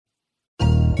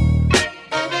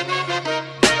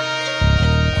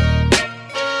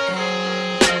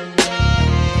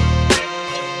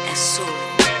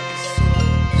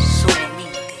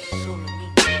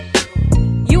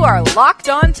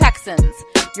Locked On Texans,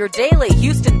 your daily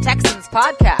Houston Texans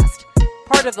podcast.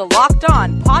 Part of the Locked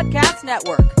On Podcast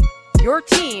Network, your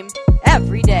team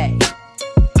every day.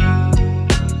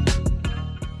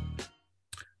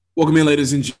 Welcome in,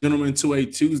 ladies and gentlemen, to a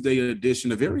Tuesday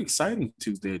edition, a very exciting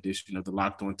Tuesday edition of the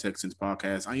Locked On Texans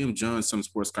podcast. I am John, Some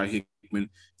Sports Guy Hickman.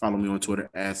 Follow me on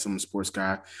Twitter at Some Sports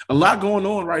Guy. A lot going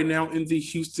on right now in the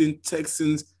Houston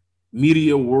Texans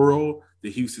media world,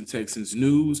 the Houston Texans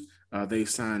news. They've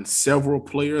signed several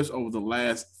players over the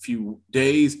last few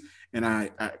days, and I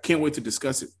can't wait to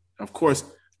discuss it, of course,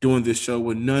 doing this show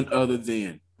with none other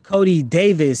than Cody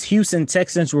Davis, Houston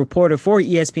Texans reporter for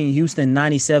ESPN Houston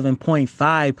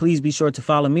 97.5. Please be sure to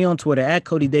follow me on Twitter at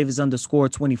Cody Davis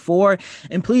 _24.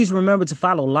 And please remember to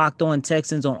follow Locked On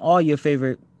Texans on all your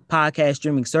favorite podcast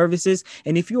streaming services.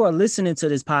 And if you are listening to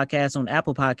this podcast on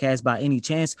Apple Podcasts by any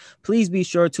chance, please be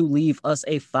sure to leave us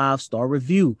a 5-star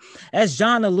review. As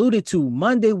John alluded to,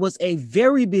 Monday was a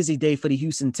very busy day for the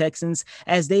Houston Texans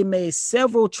as they made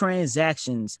several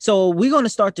transactions. So we're going to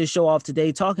start this show off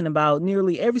today talking about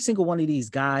nearly every single one of these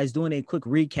guys, doing a quick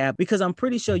recap, because I'm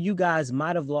pretty sure you guys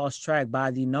might have lost track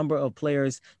by the number of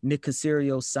players Nick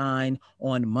Caserio signed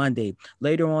on Monday.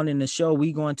 Later on in the show,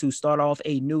 we're going to start off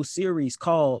a new series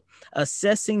called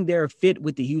Assessing Their Fit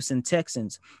with the Houston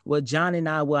Texans, where John and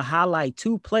I will highlight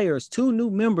two new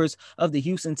members of the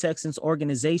Houston Texans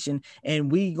organization,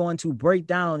 and we're going to break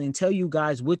down and tell you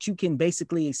guys what you can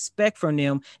basically expect from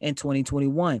them in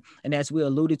 2021. And as we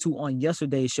alluded to on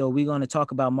yesterday's show, we're going to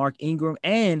talk about Mark Ingram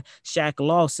and Shaq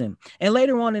Lawson. And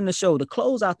later on in the show, to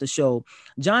close out the show,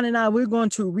 John and I, we're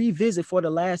going to revisit for the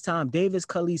last time Davis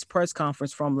Culley's press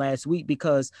conference from last week,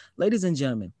 because, ladies and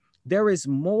gentlemen, there is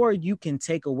more you can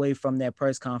take away from that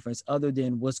press conference other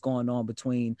than what's going on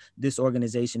between this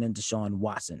organization and Deshaun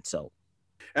Watson. So,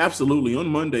 absolutely. On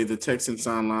Monday, the Texans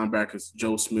signed linebackers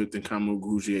Joe Smith and Kamu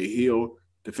Grugier-Hill,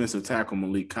 defensive tackle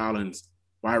Malik Collins,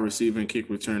 wide receiver and kick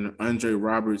returner Andre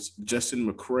Roberts, Justin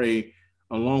McCray,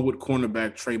 along with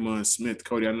cornerback Tremon Smith.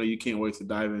 Cody, I know you can't wait to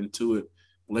dive into it.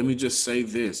 Let me just say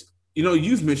this. You know,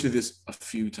 you've mentioned this a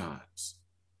few times,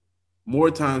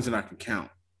 more times than I can count,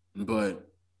 but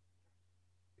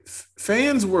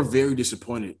fans were very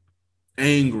disappointed,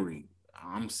 angry.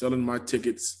 I'm selling my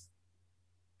tickets.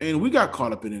 And we got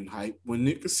caught up in hype when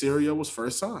Nick Caserio was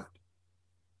first signed.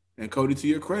 And Cody, to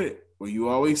your credit, what you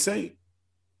always say,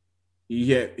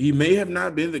 he may have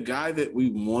not been the guy that we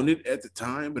wanted at the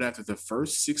time, but after the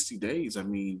first 60 days, I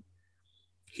mean,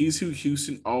 he's who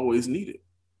Houston always needed.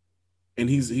 And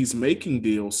he's making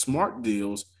deals, smart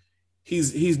deals.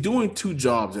 He's doing two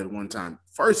jobs at one time.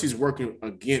 First, he's working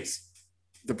against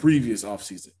the previous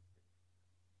offseason,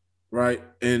 right?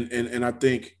 And I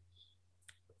think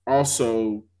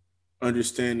also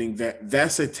understanding that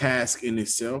that's a task in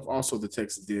itself. Also, the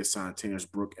Texans did sign Terrence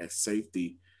Brooke at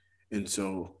safety. And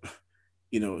so,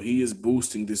 you know, he is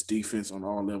boosting this defense on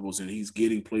all levels, and he's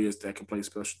getting players that can play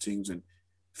special teams and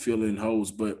fill in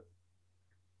holes. But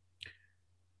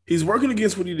he's working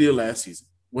against what he did last season,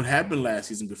 what happened last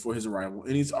season before his arrival.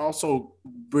 And he's also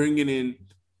bringing in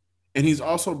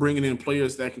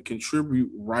players that can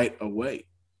contribute right away.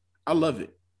 I love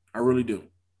it. I really do.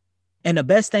 And the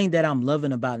best thing that I'm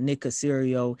loving about Nick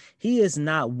Caserio, he is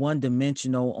not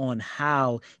one-dimensional on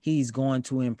how he's going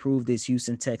to improve this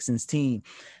Houston Texans team.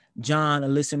 John,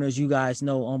 listeners, you guys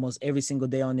know almost every single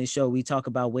day on this show, we talk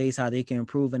about ways how they can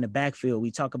improve in the backfield.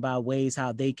 We talk about ways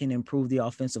how they can improve the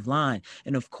offensive line.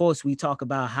 And of course, we talk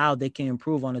about how they can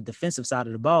improve on the defensive side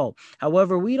of the ball.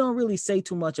 However, we don't really say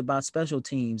too much about special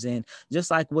teams. And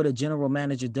just like what a general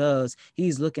manager does,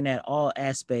 he's looking at all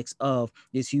aspects of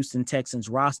this Houston Texans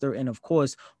roster. And of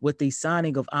course, with the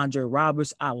signing of Andre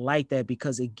Roberts, I like that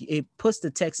because it puts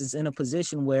the Texans in a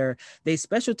position where their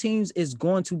special teams is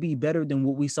going to be better than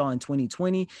what we saw in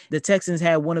 2020. The Texans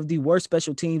had one of the worst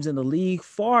special teams in the league,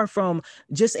 far from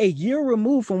just a year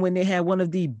removed from when they had one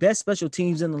of the best special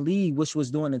teams in the league, which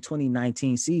was during the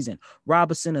 2019 season.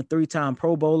 Robinson, a 3-time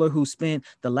Pro Bowler who spent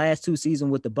the last 2 seasons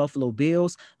with the Buffalo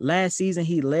Bills. Last season,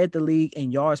 he led the league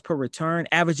in yards per return,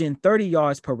 averaging 30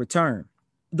 yards per return.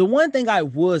 The one thing I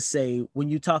would say when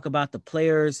you talk about the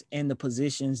players and the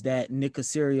positions that Nick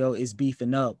Caserio is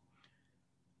beefing up,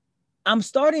 I'm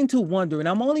starting to wonder, and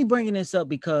I'm only bringing this up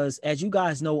because, as you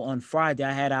guys know, on Friday,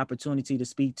 I had an opportunity to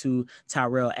speak to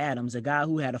Tyrell Adams, a guy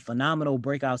who had a phenomenal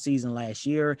breakout season last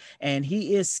year, and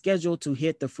he is scheduled to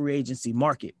hit the free agency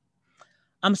market.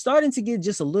 I'm starting to get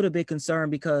just a little bit concerned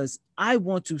because I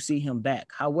want to see him back.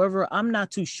 However, I'm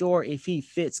not too sure if he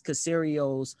fits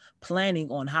Caserio's planning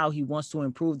on how he wants to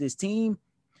improve this team,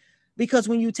 because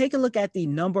when you take a look at the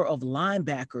number of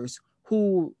linebackers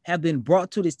who have been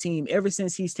brought to this team ever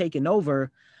since he's taken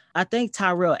over, I think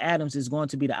Tyrell Adams is going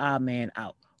to be the odd man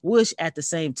out. Which at the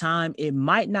same time, it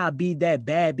might not be that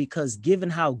bad because given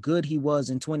how good he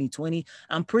was in 2020,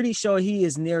 I'm pretty sure he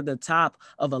is near the top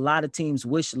of a lot of teams'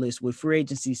 wish list with free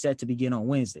agency set to begin on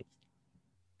Wednesday.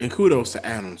 And kudos to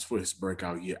Adams for his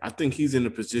breakout year. I think he's in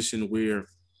a position where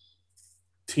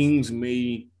teams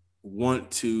may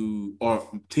want to, or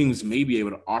teams may be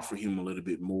able to offer him a little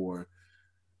bit more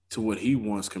to what he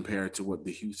wants compared to what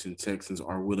the Houston Texans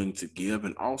are willing to give.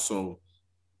 And also,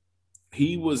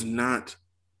 he was not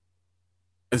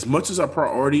as much as a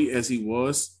priority as he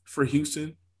was for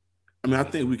Houston. I mean, I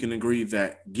think we can agree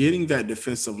that getting that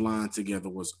defensive line together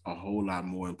was a whole lot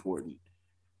more important.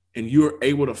 And you're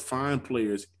able to find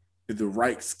players with the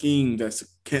right scheme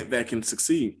that can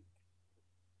succeed.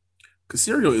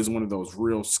 Caserio is one of those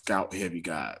real scout-heavy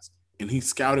guys, and he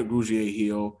scouted Grugier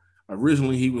Hill.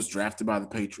 Originally, he was drafted by the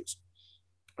Patriots.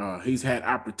 He's had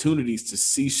opportunities to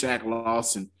see Shaq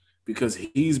Lawson because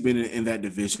he's been in that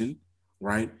division,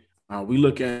 right? We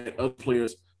look at other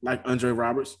players like Andre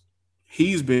Roberts.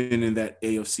 He's been in that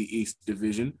AFC East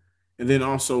division. And then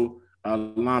also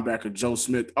linebacker Joe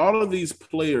Smith. All of these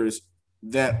players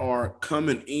that are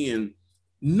coming in,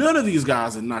 none of these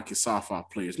guys are knock your soft off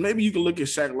players. Maybe you can look at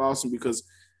Shaq Lawson because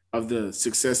of the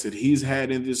success that he's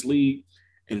had in this league.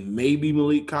 And maybe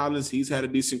Malik Collins, he's had a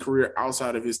decent career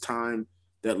outside of his time,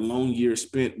 that lone year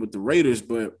spent with the Raiders.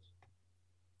 But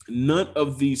none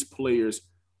of these players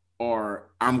are,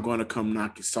 I'm going to come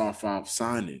knock your soft off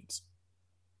signings,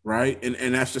 right?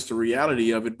 And that's just the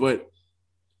reality of it. But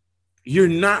you're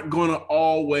not going to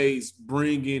always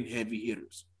bring in heavy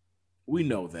hitters. We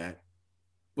know that.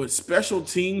 But special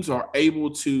teams are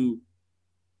able to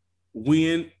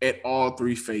win at all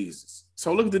three phases.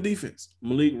 So look at the defense.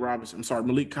 Malik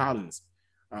Collins,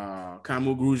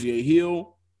 Kamu Grugier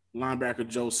Hill, linebacker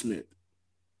Joe Smith.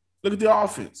 Look at the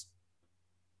offense.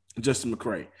 Justin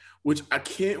McCray, which I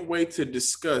can't wait to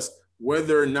discuss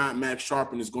whether or not Max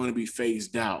Sharpen is going to be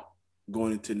phased out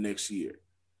going into next year.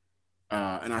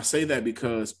 And I say that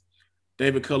because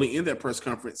David Culley in that press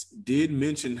conference did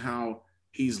mention how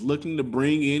he's looking to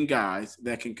bring in guys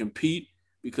that can compete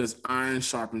because iron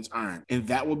sharpens iron. And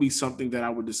that will be something that I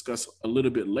would discuss a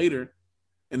little bit later.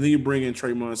 And then you bring in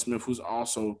Tremon Smith, who's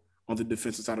also on the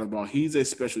defensive side of the ball. He's a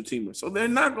special teamer. So they're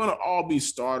not going to all be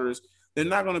starters. They're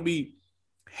not going to be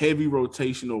heavy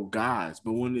rotational guys.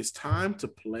 But when it's time to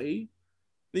play,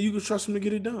 then you can trust them to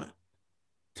get it done.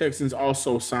 Texans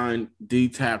also signed D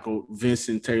tackle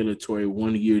Vincent Taylor to a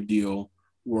one-year deal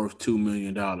worth $2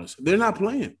 million. They're not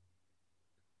playing.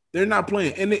 They're not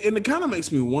playing. And it kind of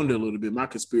makes me wonder a little bit, my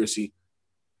conspiracy.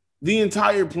 The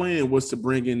entire plan was to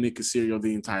bring in Nick Caserio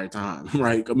the entire time,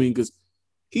 right? I mean, because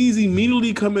he's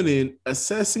immediately coming in,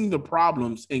 assessing the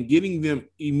problems, and getting them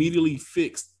immediately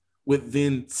fixed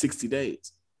within 60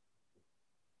 days.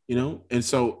 You know? And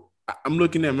so I'm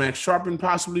looking at Max Sharpen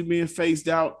possibly being phased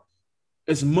out.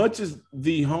 As much as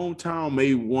the hometown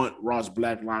may want Ross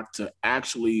Blacklock to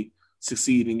actually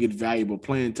succeed and get valuable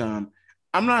playing time,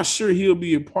 I'm not sure he'll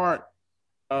be a part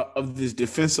of this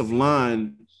defensive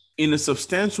line in a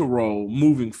substantial role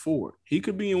moving forward. He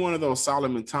could be in one of those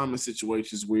Solomon Thomas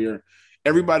situations where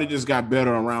everybody just got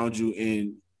better around you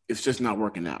and it's just not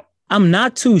working out. I'm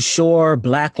not too sure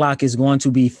Blacklock is going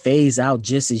to be phased out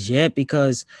just as yet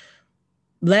because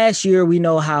last year, we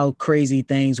know how crazy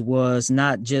things was,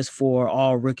 not just for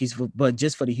all rookies, but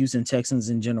just for the Houston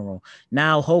Texans in general.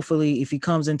 Now, hopefully, if he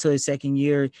comes into his second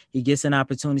year, he gets an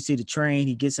opportunity to train.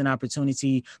 He gets an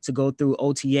opportunity to go through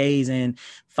OTAs and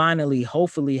finally,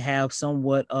 hopefully, have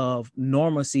somewhat of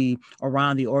normalcy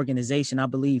around the organization. I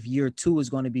believe year 2 is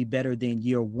going to be better than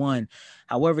year 1.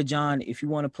 However, John, if you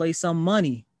want to play some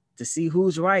money to see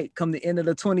who's right come the end of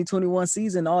the 2021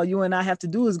 season, all you and I have to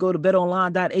do is go to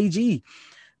betonline.ag.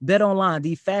 BetOnline,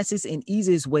 the fastest and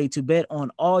easiest way to bet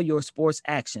on all your sports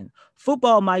action.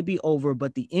 Football might be over,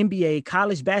 but the NBA,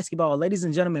 college basketball, ladies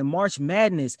and gentlemen, March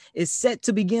Madness is set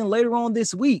to begin later on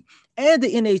this week, and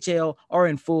the NHL are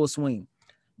in full swing.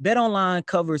 BetOnline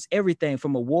covers everything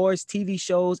from awards, TV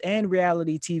shows, and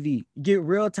reality TV. Get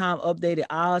real-time updated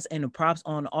odds and the props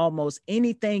on almost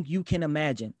anything you can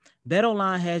imagine.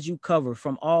 BetOnline has you covered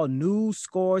from all news,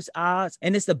 scores, odds,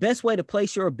 and it's the best way to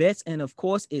place your bets, and of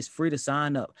course, it's free to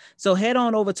sign up. So head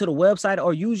on over to the website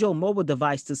or use your mobile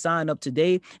device to sign up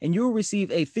today, and you'll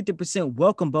receive a 50%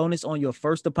 welcome bonus on your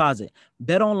first deposit.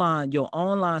 BetOnline, your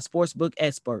online sportsbook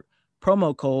expert.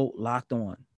 Promo code Locked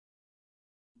On.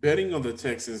 Betting on the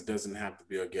Texans doesn't have to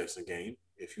be a guessing game.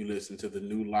 If you listen to the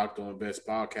new Locked On Bets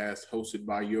podcast hosted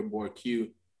by your boy Q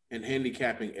and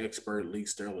handicapping expert Lee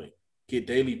Sterling, get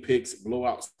daily picks,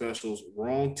 blowout specials,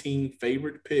 wrong team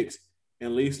favorite picks,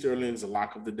 and Lee Sterling's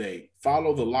lock of the day.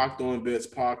 Follow the Locked On Bets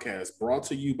podcast, brought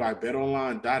to you by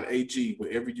betonline.ag,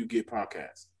 wherever you get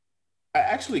podcasts. I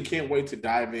actually can't wait to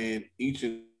dive in each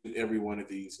and every one of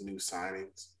these new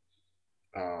signings.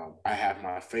 I have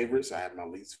my favorites. I have my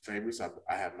least favorites.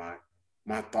 I have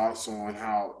my thoughts on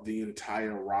how the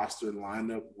entire roster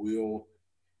lineup will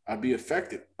be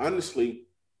affected. Honestly,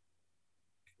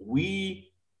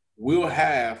 we will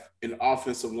have an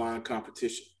offensive line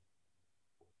competition.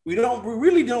 We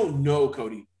really don't know,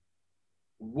 Cody,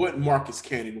 what Marcus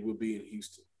Cannon will be in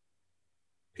Houston.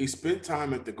 He spent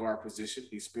time at the guard position.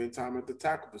 He spent time at the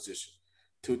tackle position.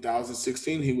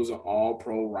 2016, he was an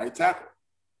all-pro right tackle,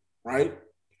 right?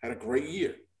 Had a great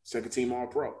year, second team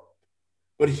all-pro.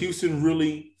 But Houston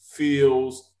really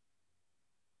feels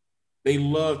they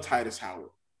love Titus Howard.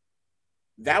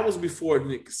 That was before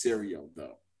Nick Caserio,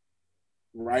 though,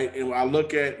 right? And when I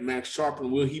look at Max Sharpen,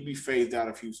 will he be phased out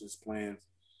of Houston's plans?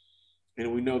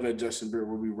 And we know that Justin Britt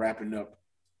will be wrapping up.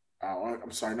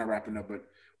 I'm sorry, not wrapping up, but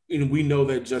we know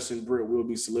that Justin Britt will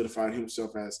be solidifying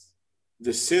himself as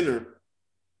the center.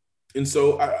 And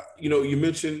so, you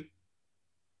mentioned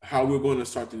how we're going to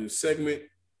start the new segment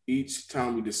each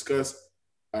time we discuss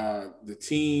the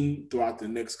team throughout the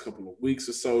next couple of weeks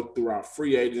or so, throughout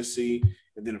free agency,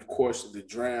 and then, of course, the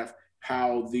draft,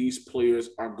 how these players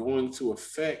are going to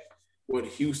affect what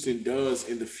Houston does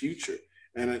in the future.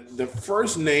 And the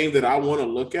first name that I want to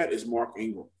look at is Mark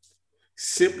Ingram,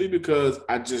 simply because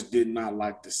I just did not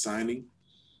like the signing.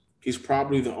 He's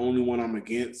probably the only one I'm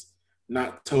against,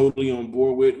 not totally on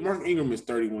board with. Mark Ingram is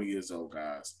 31 years old,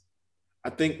 guys. I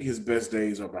think his best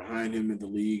days are behind him in the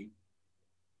league.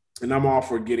 And I'm all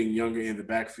for getting younger in the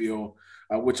backfield,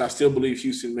 which I still believe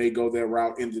Houston may go that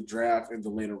route in the draft in the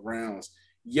later rounds.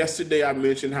 Yesterday, I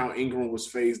mentioned how Ingram was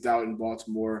phased out in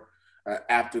Baltimore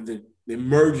after the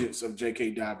emergence of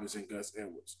J.K. Dobbins and Gus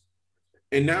Edwards.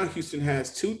 And now Houston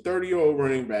has two 30-year-old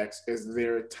running backs as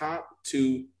their top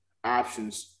two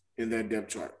options in that depth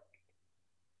chart.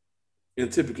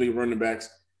 And typically running backs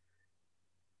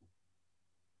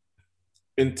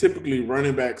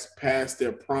pass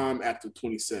their prime after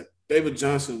 27. David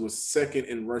Johnson was second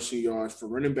in rushing yards for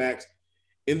running backs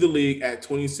in the league at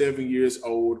 27 years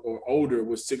old or older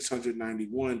with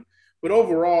 691. But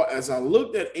overall, as I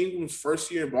looked at Ingram's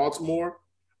first year in Baltimore,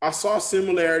 I saw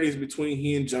similarities between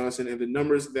he and Johnson and the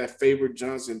numbers that favored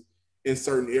Johnson in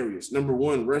certain areas. Number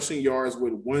one, rushing yards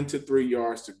with 1 to 3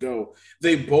 yards to go.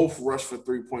 They both rushed for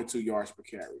 3.2 yards per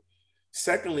carry.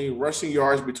 Secondly, rushing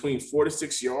yards between 4 to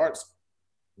 6 yards.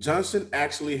 Johnson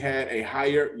actually had a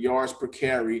higher yards per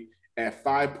carry at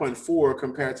 5.4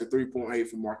 compared to 3.8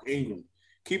 for Mark Ingram.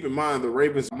 Keep in mind, the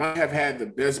Ravens might have had the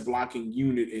best blocking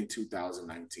unit in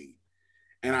 2019.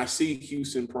 And I see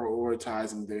Houston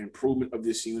prioritizing the improvement of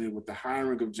this unit with the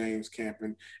hiring of James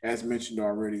Campen, as mentioned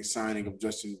already, signing of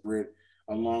Justin Britt,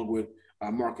 along with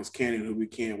Marcus Cannon, who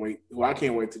I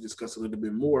can't wait to discuss a little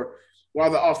bit more. While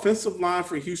the offensive line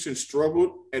for Houston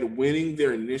struggled at winning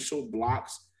their initial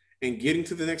blocks and getting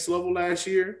to the next level last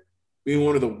year, being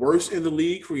one of the worst in the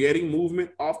league, creating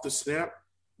movement off the snap,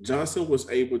 Johnson was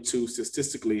able to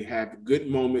statistically have good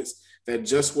moments that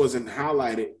just wasn't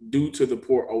highlighted due to the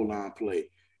poor O-line play.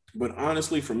 But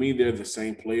honestly, for me, they're the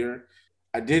same player.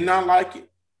 I did not like it.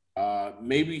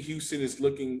 Maybe Houston is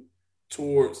looking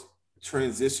towards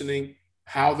transitioning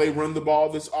how they run the ball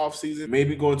this offseason,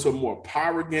 maybe going to a more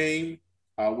power game,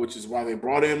 which is why they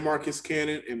brought in Marcus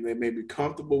Cannon, and they may be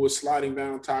comfortable with sliding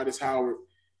down Titus Howard.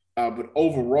 But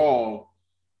overall,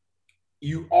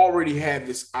 you already had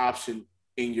this option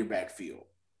in your backfield.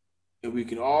 And we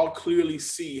can all clearly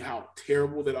see how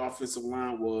terrible that offensive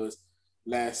line was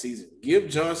last season. Give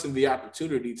Johnson the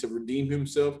opportunity to redeem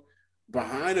himself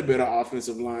behind a better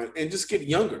offensive line and just get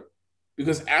younger.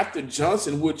 Because after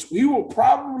Johnson,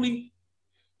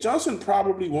 Johnson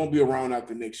probably won't be around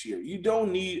after next year. You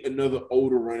don't need another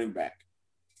older running back.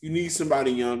 You need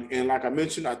somebody young. And like I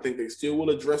mentioned, I think they still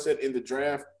will address that in the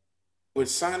draft. But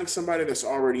signing somebody that's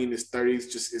already in his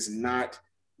 30s just is not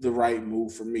the right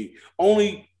move for me.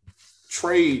 Only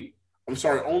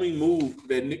move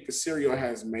that Nick Caserio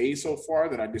has made so far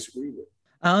that I disagree with.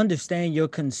 I understand your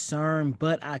concern,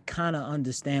 but I kind of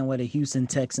understand where the Houston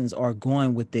Texans are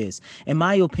going with this. In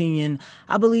my opinion,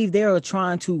 I believe they are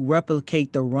trying to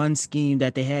replicate the run scheme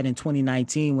that they had in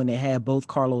 2019 when they had both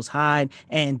Carlos Hyde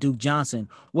and Duke Johnson,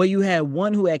 where you had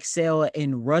one who excelled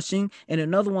in rushing and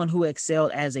another one who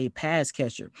excelled as a pass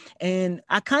catcher. And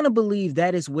I kind of believe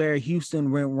that is where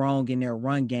Houston went wrong in their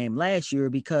run game last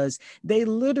year, because they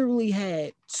literally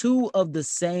had two of the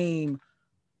same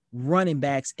running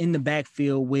backs in the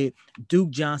backfield with Duke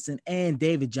Johnson and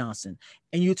David Johnson.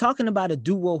 And you're talking about a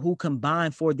duo who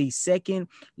combined for the second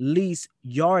least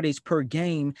yardage per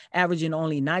game, averaging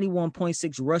only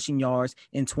 91.6 rushing yards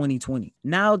in 2020.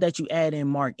 Now that you add in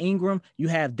Mark Ingram, you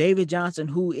have David Johnson,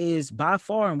 who is by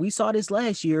far, and we saw this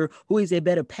last year, who is a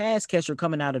better pass catcher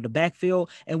coming out of the backfield.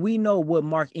 And we know what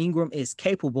Mark Ingram is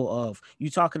capable of.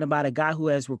 You're talking about a guy who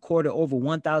has recorded over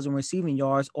 1,000 receiving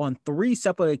yards on 3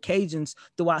 separate occasions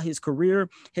throughout his career.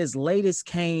 His latest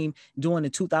came during the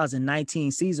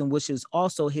 2019 season, which is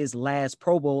also his last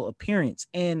Pro Bowl appearance.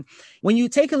 And when you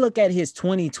take a look at his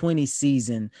 2020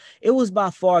 season, it was by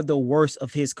far the worst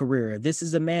of his career. This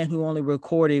is a man who only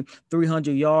recorded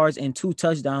 300 yards and 2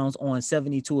 touchdowns on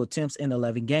 72 attempts in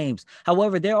 11 games.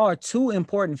 However, there are 2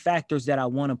 important factors that I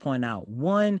want to point out.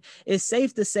 One, it's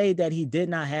safe to say that he did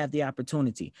not have the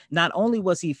opportunity. Not only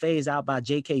was he phased out by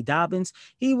J.K. Dobbins,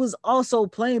 he was also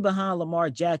playing behind Lamar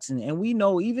Jackson. And we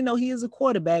know, even though he is a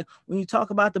quarterback, when you talk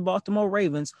about the Baltimore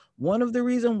Ravens, one of the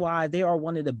reasons why they are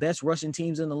one of the best rushing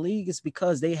teams in the league is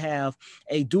because they have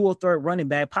a dual threat running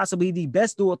back, possibly the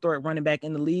best dual threat running back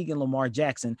in the league in Lamar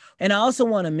Jackson. And I also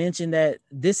want to mention that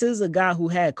this is a guy who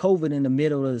had COVID in the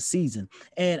middle of the season.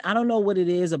 And I don't know what it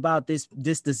is about this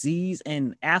disease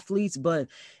and athletes, but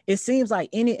it seems like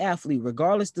any athlete,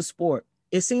 regardless the sport,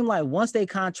 it seemed like once they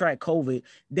contract COVID,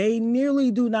 they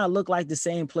nearly do not look like the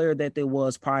same player that they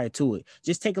was prior to it.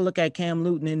 Just take a look at Cam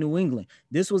Newton in New England.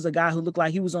 This was a guy who looked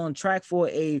like he was on track for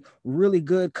a really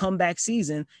good comeback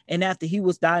season. And after he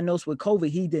was diagnosed with COVID,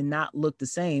 he did not look the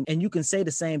same. And you can say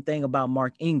the same thing about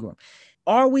Mark Ingram.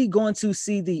 Are we going to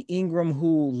see the Ingram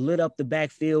who lit up the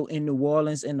backfield in New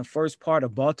Orleans in the first part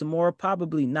of Baltimore?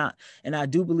 Probably not. And I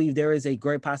do believe there is a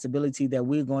great possibility that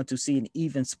we're going to see an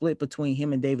even split between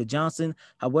him and David Johnson.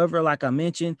 However, like I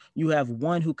mentioned, you have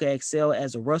one who can excel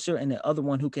as a rusher and the other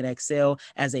one who can excel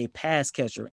as a pass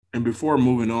catcher. And before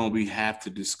moving on, we have to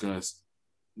discuss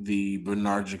the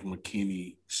Bernardrick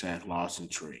McKinney Shaq Lawson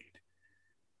trade.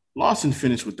 Lawson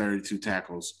finished with 32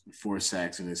 tackles, 4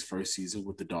 sacks in his first season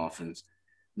with the Dolphins,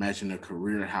 matching a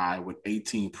career high with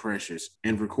 18 pressures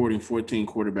and recording 14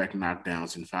 quarterback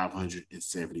knockdowns in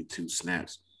 572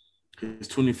 snaps. His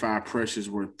 25 pressures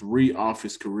were 3 off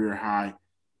his career high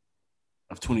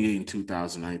of 28 in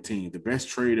 2019. The best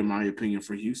trade, in my opinion,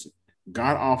 for Houston.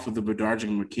 Got off of the Bernardrick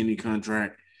McKinney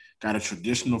contract, got a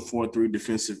traditional 4-3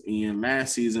 defensive end.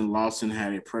 Last season, Lawson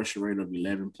had a pressure rate of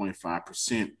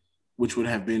 11.5%. which would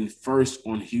have been first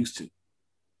on Houston,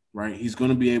 right? He's going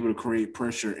to be able to create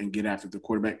pressure and get after the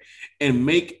quarterback and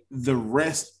make the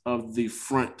rest of the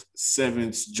front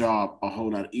seven's job a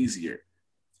whole lot easier.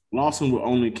 Lawson will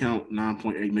only count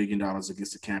 $9.8 million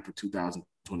against the cap for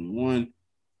 2021.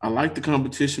 I like the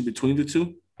competition between the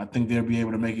two. I think they'll be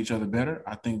able to make each other better.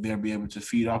 I think they'll be able to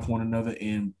feed off one another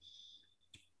and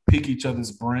pick each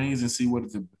other's brains and see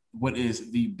what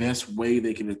is the best way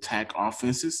they can attack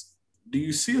offenses. Do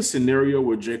you see a scenario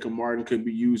where Jacob Martin could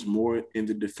be used more in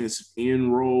the defensive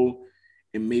end role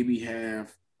and maybe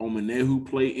have Omenehu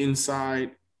play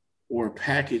inside, or a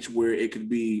package where it could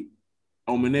be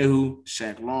Omenehu,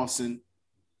 Shaq Lawson,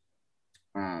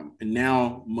 and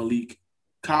now Malik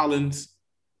Collins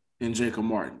and Jacob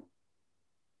Martin?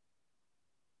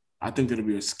 I think that'll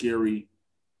be a scary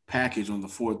package on the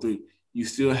 4-3. You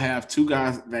still have 2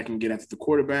 guys that can get after the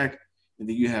quarterback, and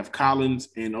then you have Collins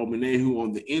and Omenehu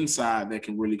on the inside that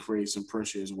can really create some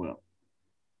pressure as well.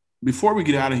 Before we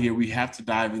get out of here, we have to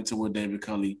dive into what David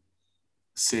Culley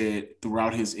said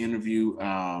throughout his interview,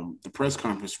 the press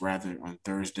conference rather, on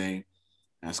Thursday.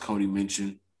 As Cody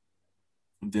mentioned,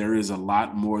 there is a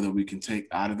lot more that we can take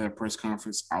out of that press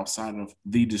conference outside of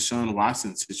the Deshaun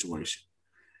Watson situation.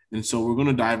 And so we're going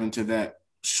to dive into that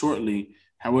shortly.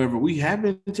 However, we have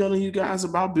been telling you guys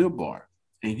about Built Bar.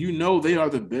 And you know they are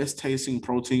the best tasting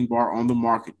protein bar on the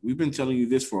market. We've been telling you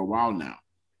this for a while now.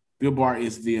 Built Bar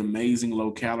is the amazing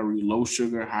low-calorie,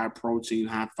 low-sugar, high-protein,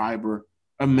 high-fiber,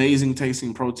 amazing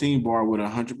tasting protein bar with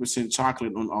 100%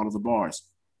 chocolate on all of the bars.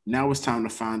 Now it's time to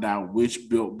find out which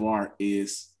Built Bar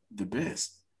is the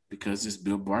best, because it's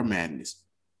Built Bar madness.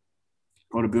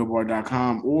 Go to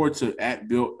BuiltBar.com or to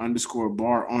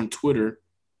 @Built_bar on Twitter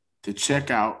to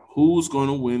check out who's going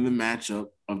to win the matchup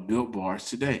of Built Bars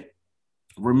today.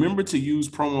 Remember to use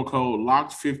promo code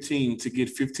LOCKED15 to get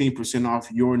 15%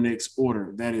 off your next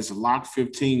order. That is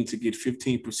LOCKED15 to get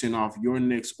 15% off your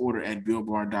next order at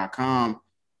BuiltBar.com.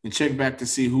 And check back to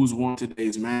see who's won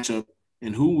today's matchup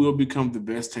and who will become the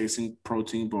best tasting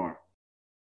protein bar.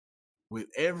 With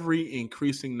every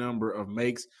increasing number of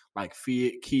makes like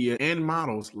Fiat, Kia, and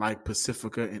models like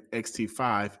Pacifica and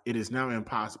XT5, it is now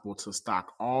impossible to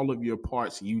stock all of your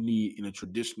parts you need in a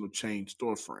traditional chain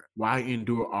storefront. Why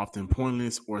endure often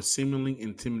pointless or seemingly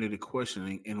intimidating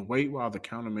questioning and wait while the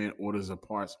counterman orders the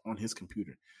parts on his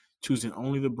computer, choosing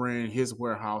only the brand his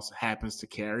warehouse happens to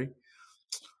carry?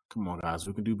 Come on, guys,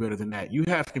 we can do better than that. You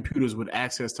have computers with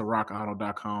access to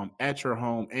rockauto.com at your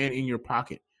home and in your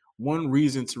pocket. One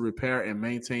reason to repair and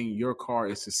maintain your car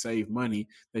is to save money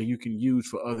that you can use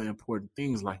for other important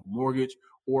things like mortgage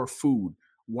or food.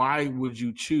 Why would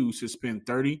you choose to spend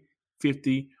 30,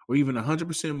 50, or even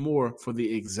 100% more for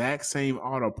the exact same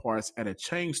auto parts at a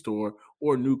chain store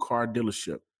or new car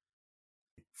dealership?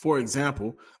 For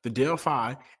example, the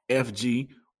Delphi FG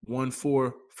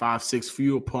 1456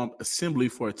 fuel pump assembly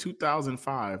for a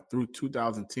 2005 through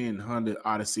 2010 Honda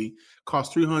Odyssey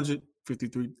cost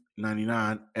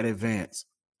 $353.99 at Advance,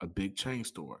 a big chain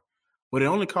store, but it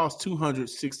only costs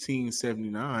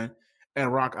 $216.79 at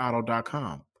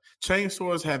rockauto.com. Chain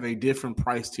stores have a different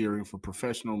price tiering for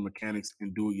professional mechanics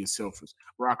and do-it-yourselfers.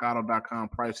 Rockauto.com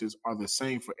prices are the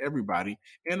same for everybody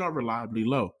and are reliably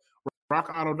low.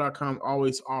 RockAuto.com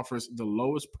always offers the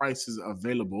lowest prices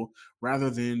available rather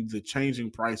than the changing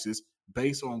prices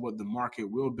based on what the market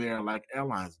will bear like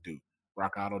airlines do.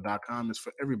 RockAuto.com is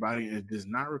for everybody and it does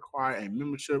not require a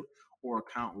membership or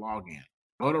account login.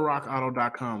 Go to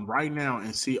RockAuto.com right now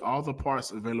and see all the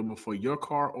parts available for your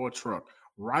car or truck.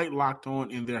 Right locked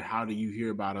on in their How Do You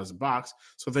Hear About Us box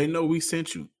so they know we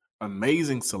sent you.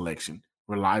 Amazing selection,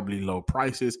 reliably low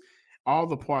prices, all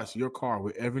the parts your car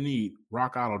will ever need,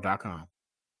 rockauto.com.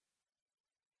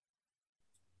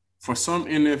 For some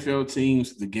NFL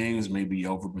teams, the games may be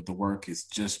over, but the work is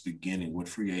just beginning with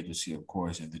free agency, of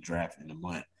course, and the draft in a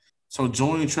month. So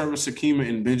join Trevor Sakima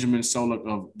and Benjamin Solik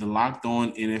of the Locked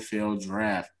On NFL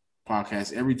Draft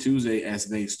podcast every Tuesday as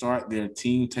they start their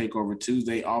Team Takeover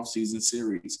Tuesday offseason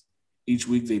series. Each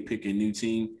week they pick a new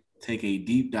team, take a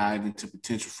deep dive into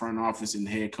potential front office and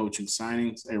head coaching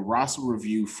signings, a roster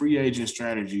review, free agent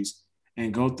strategies,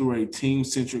 and go through a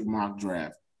team-centric mock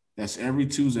draft. That's every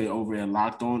Tuesday over at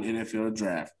Locked On NFL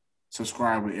Draft.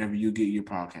 Subscribe wherever you get your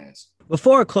podcasts.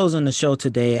 Before closing the show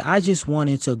today, I just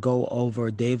wanted to go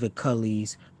over David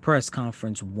Culley's press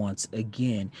conference once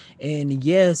again. And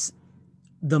yes,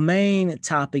 the main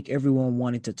topic everyone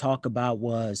wanted to talk about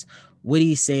was what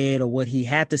he said or what he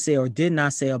had to say or did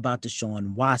not say about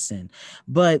Deshaun Watson.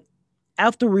 But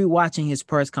after rewatching his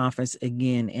press conference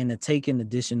again and taking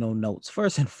additional notes,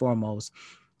 first and foremost,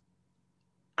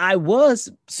 I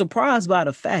was surprised by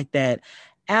the fact that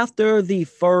after the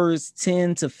first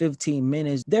 10 to 15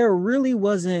 minutes, there really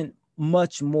wasn't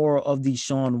much more of the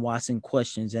Deshaun Watson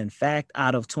questions. In fact,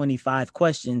 out of 25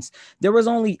 questions, there was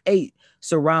only 8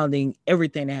 surrounding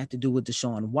everything that had to do with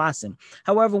Deshaun Watson.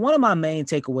 However, one of my main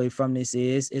takeaway from this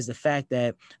is the fact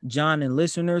that, John and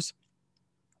listeners,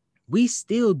 we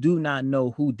still do not know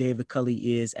who David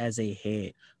Culley is as a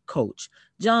head coach.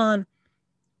 John,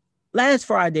 last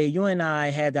Friday, you and I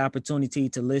had the opportunity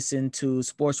to listen to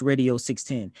Sports Radio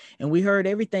 610, and we heard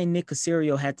everything Nick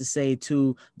Caserio had to say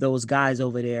to those guys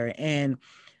over there. And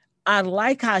I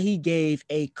like how he gave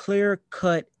a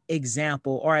clear-cut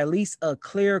example, or at least a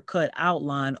clear-cut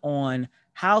outline on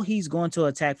how he's going to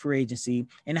attack free agency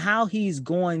and how he's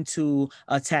going to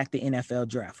attack the NFL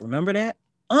draft. Remember that?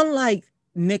 Unlike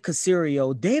Nick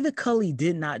Caserio, David Culley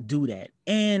did not do that.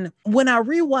 And when I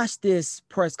rewatched this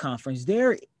press conference,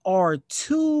 there are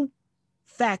 2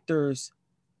 factors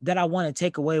that I want to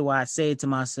take away where I say to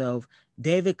myself,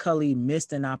 David Culley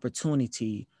missed an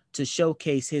opportunity to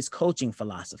showcase his coaching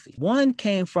philosophy. One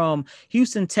came from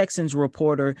Houston Texans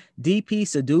reporter DP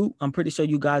Sadu. I'm pretty sure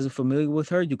you guys are familiar with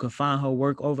her. You can find her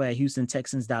work over at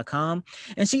HoustonTexans.com.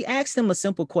 And she asked him a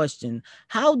simple question.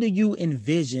 How do you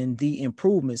envision the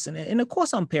improvements? And of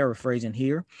course, I'm paraphrasing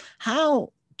here.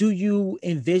 How do you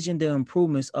envision the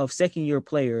improvements of second-year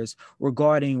players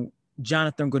regarding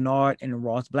Jonathan Grenard and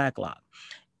Ross Blacklock?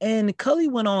 And Culley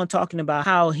went on talking about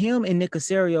how him and Nick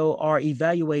Caserio are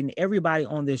evaluating everybody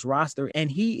on this roster, and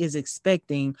he is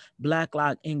expecting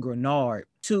Blacklock and Grenard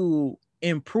to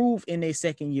improve in their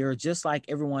second year, just like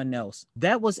everyone else.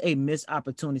 That was a missed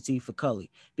opportunity for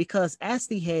Culley, because as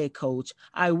the head coach,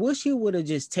 I wish he would have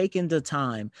just taken the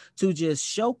time to just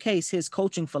showcase his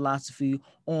coaching philosophy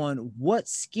on what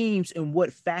schemes and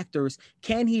what factors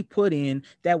can he put in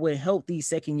that would help these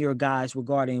second year guys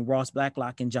regarding Ross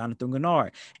Blacklock and Jonathan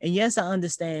Grenard. And yes, I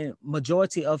understand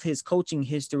majority of his coaching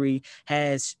history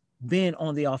has been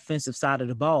on the offensive side of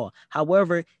the ball.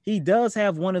 However, he does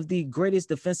have one of the greatest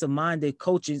defensive-minded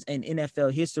coaches in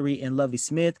NFL history in Lovie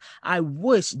Smith. I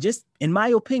wish, just in my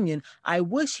opinion, I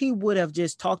wish he would have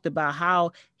just talked about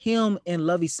how him and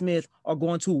Lovie Smith are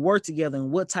going to work together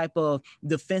and what type of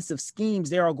defensive schemes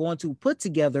they are going to put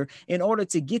together in order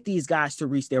to get these guys to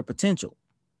reach their potential.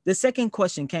 The second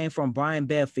question came from Brian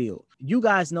Bedfield. You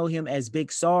guys know him as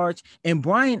Big Sarge, and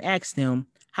Brian asked him,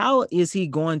 how is he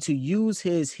going to use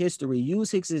his history,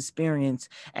 use his experience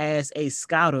as a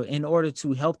scouter in order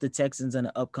to help the Texans in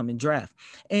the upcoming draft?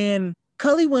 And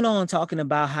Cully went on talking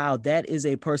about how that is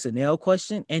a personnel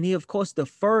question, and he, of course,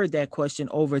 deferred that question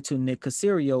over to Nick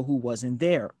Caserio, who wasn't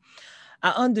there. I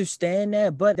understand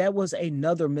that, but that was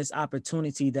another missed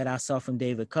opportunity that I saw from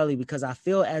David Culley, because I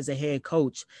feel as a head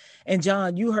coach, and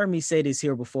John, you heard me say this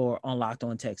here before on Locked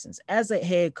On Texans, as a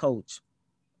head coach,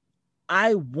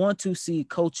 I want to see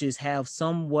coaches have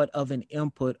somewhat of an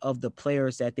input of the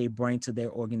players that they bring to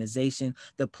their organization,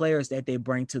 the players that they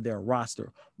bring to their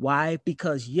roster. Why?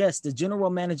 Because yes, the general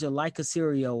manager like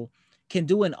Caserio can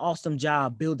do an awesome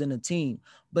job building a team,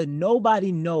 but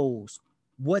nobody knows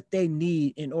what they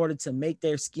need in order to make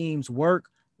their schemes work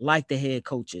like the head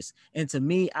coaches. And to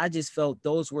me, I just felt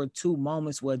those were two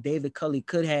moments where David Culley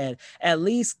could have at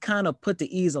least kind of put to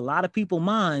ease a lot of people's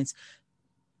minds,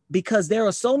 because there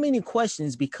are so many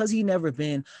questions, because he never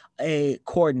been a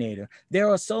coordinator. There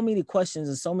are so many questions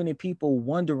and so many people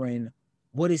wondering,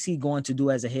 what is he going to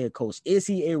do as a head coach? Is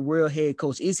he a real head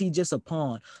coach? Is he just a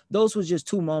pawn? Those were just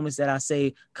two moments that I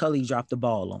say Culley dropped the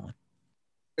ball on.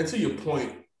 And to your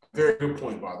point, very good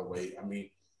point, by the way. I mean,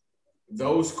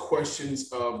 those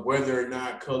questions of whether or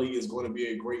not Culley is going to be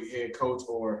a great head coach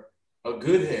or a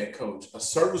good head coach, a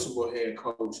serviceable head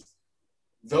coach,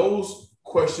 those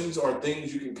questions are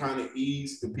things you can kind of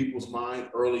ease the people's mind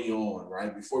early on,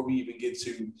 right? Before we even get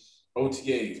to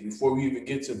OTAs, before we even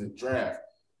get to the draft.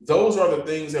 Those are the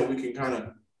things that we can kind of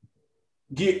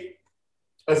get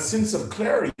a sense of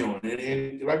clarity on.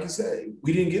 And like you said,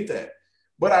 we didn't get that.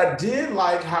 But I did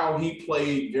like how he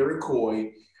played very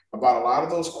coy about a lot of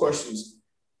those questions.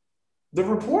 The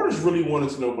reporters really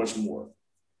wanted to know much more.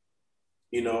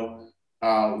 You know,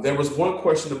 there was one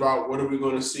question about what are we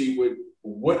going to see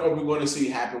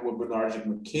happen with Bernard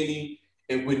McKinney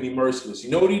and Whitney Merciless. You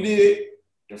know what he did?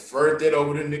 Deferred that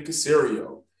over to Nick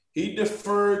Caserio. He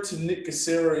deferred to Nick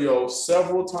Caserio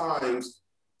several times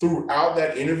throughout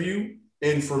that interview.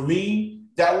 And for me,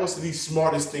 that was the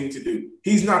smartest thing to do.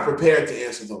 He's not prepared to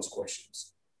answer those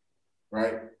questions,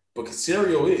 right? But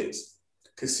Caserio is.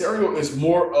 Caserio is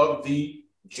more of the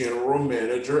general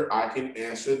manager, I can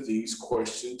answer these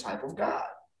questions type of guy.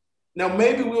 Now,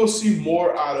 maybe we'll see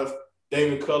more out of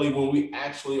David Culley when we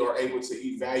actually are able to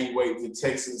evaluate the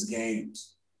Texans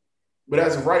games. But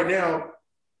as of right now,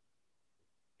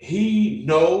 he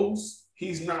knows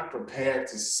he's not prepared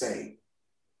to say.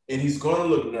 And he's going to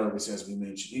look nervous, as we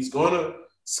mentioned. He's going to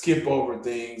skip over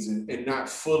things and not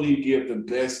fully give the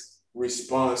best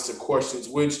response to questions,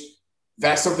 which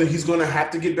that's something he's going to have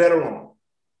to get better on.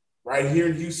 Right here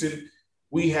in Houston,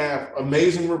 we have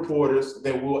amazing reporters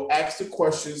that will ask the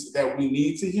questions that we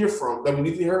need to hear from, that we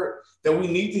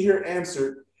need to hear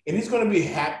answered, and he's going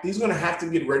to have to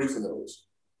get ready for those.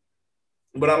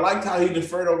 But I liked how he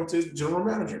deferred over to his general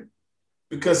manager,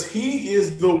 because he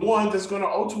is the one that's going to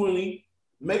ultimately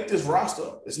make this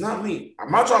roster. It's not me.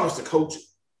 My job is to coach it.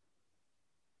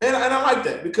 And I like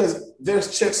that, because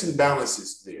there's checks and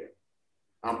balances there.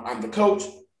 I'm the coach.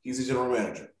 He's the general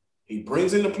manager. He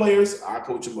brings in the players. I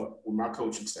coach him up with my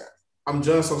coaching staff. I'm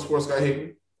Johnson Sports Guy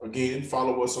Hickman. Again,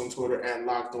 follow us on Twitter at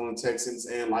Locked On Texans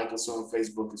and like us on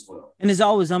Facebook as well. And as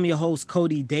always, I'm your host,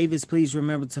 Cody Davis. Please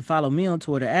remember to follow me on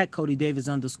Twitter at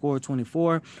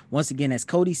CodyDavis_24. Once again, that's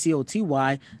Cody,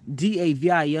 CotyDavis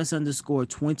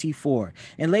 _24.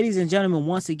 And ladies and gentlemen,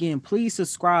 once again, please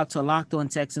subscribe to Locked On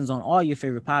Texans on all your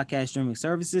favorite podcast streaming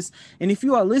services. And if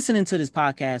you are listening to this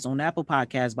podcast on Apple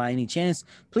Podcasts by any chance,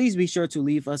 please be sure to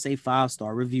leave us a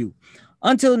 5-star review.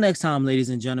 Until next time, ladies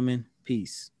and gentlemen,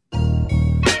 peace.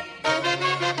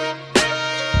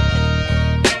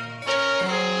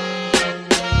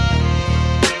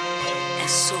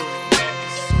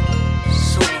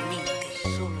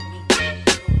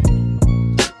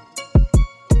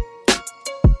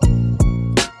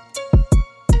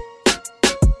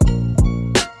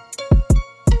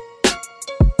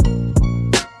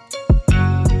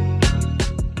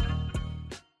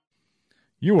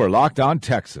 You are Locked On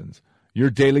Texans,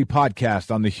 your daily podcast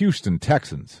on the Houston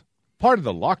Texans. Part of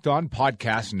the Locked On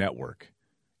Podcast Network.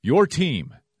 Your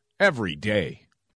team every day.